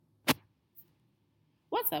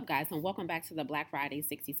What's up, guys, and welcome back to the Black Friday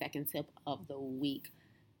 60-second tip of the week.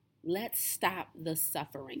 Let's stop the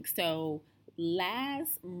suffering. So,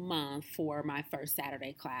 last month for my first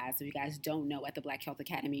Saturday class, if you guys don't know, at the Black Health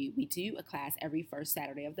Academy, we do a class every first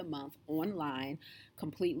Saturday of the month online,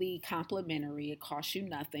 completely complimentary. It costs you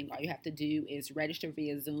nothing. All you have to do is register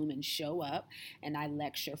via Zoom and show up, and I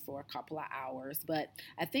lecture for a couple of hours. But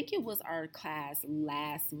I think it was our class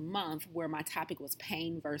last month where my topic was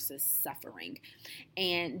pain versus suffering.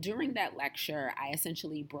 And during that lecture, I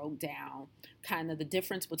essentially broke down kind of the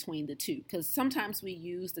difference between the two, because sometimes we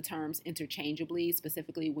use the terms interchangeably,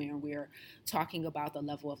 specifically when we're talking about the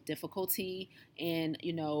level of difficulty in,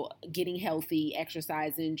 getting healthy,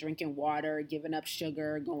 exercising, drinking water, giving up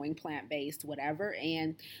sugar, going plant-based, whatever.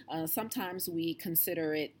 And sometimes we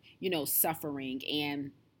consider it, suffering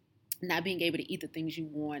and not being able to eat the things you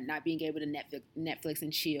want, not being able to Netflix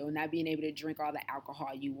and chill, not being able to drink all the alcohol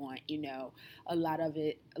you want. A lot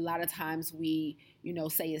of times we,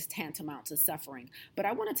 say is tantamount to suffering. But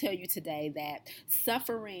I want to tell you today that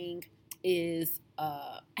suffering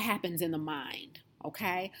happens in the mind.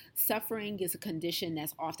 Okay? Suffering is a condition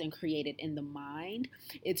that's often created in the mind.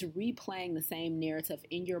 It's replaying the same narrative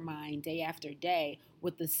in your mind day after day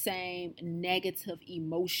with the same negative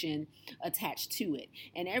emotion attached to it.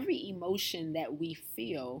 And every emotion that we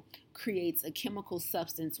feel creates a chemical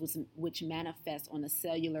substance which manifests on a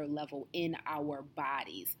cellular level in our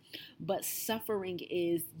bodies. But suffering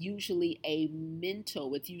is usually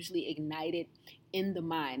it's usually ignited in the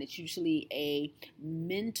mind. It's usually a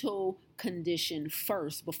mental condition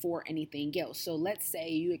first before anything else. So let's say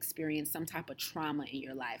you experience some type of trauma in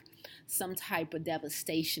your life, some type of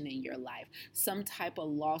devastation in your life, some type of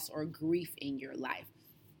loss or grief in your life.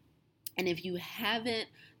 And if you haven't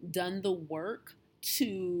done the work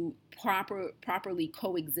to properly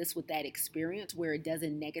coexist with that experience where it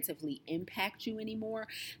doesn't negatively impact you anymore,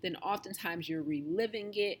 then oftentimes you're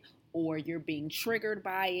reliving it, or you're being triggered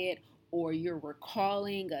by it, or you're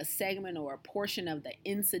recalling a segment or a portion of the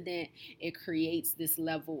incident. It creates this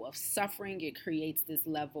level of suffering. It creates this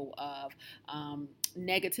level of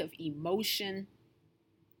negative emotion,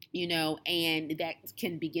 and that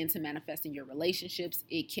can begin to manifest in your relationships.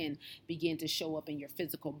 It can begin to show up in your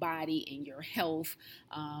physical body, in your health,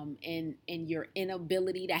 and in your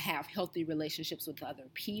inability to have healthy relationships with other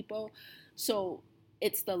people. So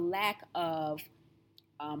it's the lack of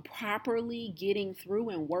properly getting through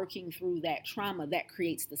and working through that trauma that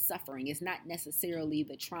creates the suffering. It's not necessarily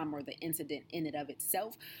the trauma or the incident in and of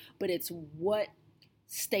itself, but it's what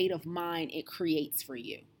state of mind it creates for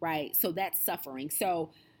you, right? So that's suffering.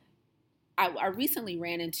 So I recently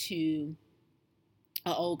ran into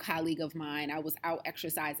an old colleague of mine. I was out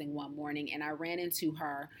exercising one morning and I ran into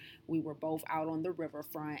her. We were both out on the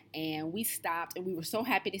riverfront and we stopped and we were so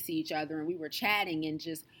happy to see each other, and we were chatting, and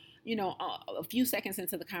just a few seconds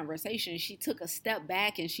into the conversation, she took a step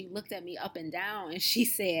back and she looked at me up and down and she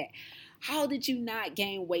said, "How did you not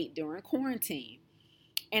gain weight during quarantine?"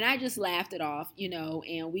 And I just laughed it off,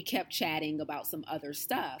 and we kept chatting about some other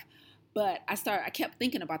stuff. But I kept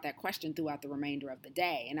thinking about that question throughout the remainder of the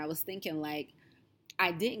day. And I was thinking,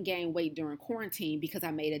 I didn't gain weight during quarantine because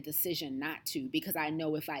I made a decision not to, because I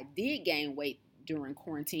know if I did gain weight during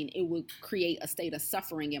quarantine, it would create a state of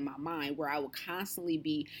suffering in my mind where I would constantly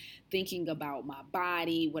be thinking about my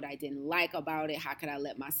body, what I didn't like about it, how could I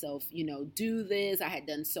let myself, do this. I had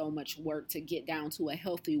done so much work to get down to a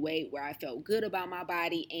healthy weight where I felt good about my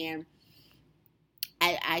body. And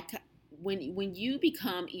when you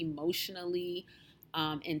become emotionally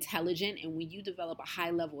intelligent, and when you develop a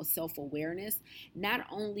high level of self-awareness, not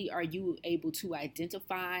only are you able to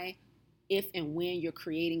identify if and when you're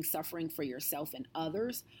creating suffering for yourself and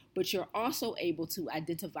others, but you're also able to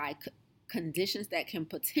identify conditions that can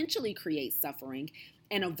potentially create suffering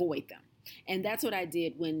and avoid them. And that's what I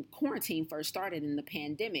did when quarantine first started in the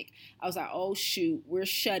pandemic. I was like, oh shoot, we're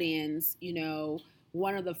shut-ins.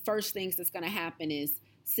 One of the first things that's going to happen is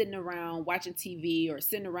sitting around watching TV or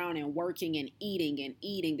sitting around and working and eating and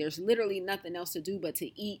eating. There's literally nothing else to do but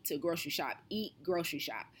to eat, to grocery shop, eat, grocery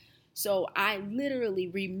shop. So I literally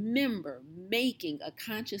remember making a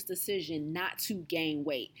conscious decision not to gain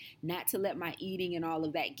weight, not to let my eating and all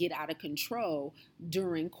of that get out of control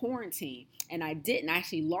during quarantine. And I didn't. I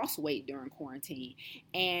actually lost weight during quarantine.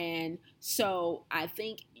 And so I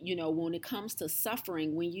think, when it comes to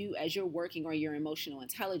suffering, as you're working on your emotional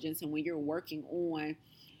intelligence and when you're working on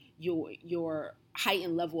your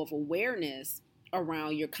heightened level of awareness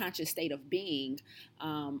around your conscious state of being,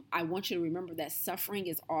 I want you to remember that suffering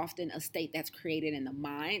is often a state that's created in the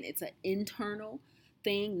mind. It's an internal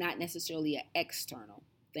thing, not necessarily an external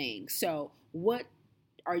thing. So what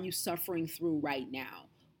are you suffering through right now?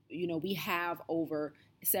 we have over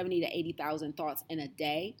 70 to 80,000 thoughts in a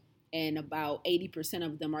day, and about 80%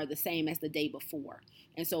 of them are the same as the day before.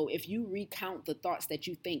 And so if you recount the thoughts that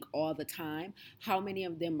you think all the time, how many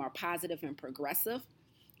of them are positive and progressive,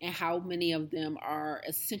 and how many of them are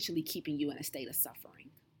essentially keeping you in a state of suffering?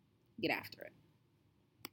 Get after it.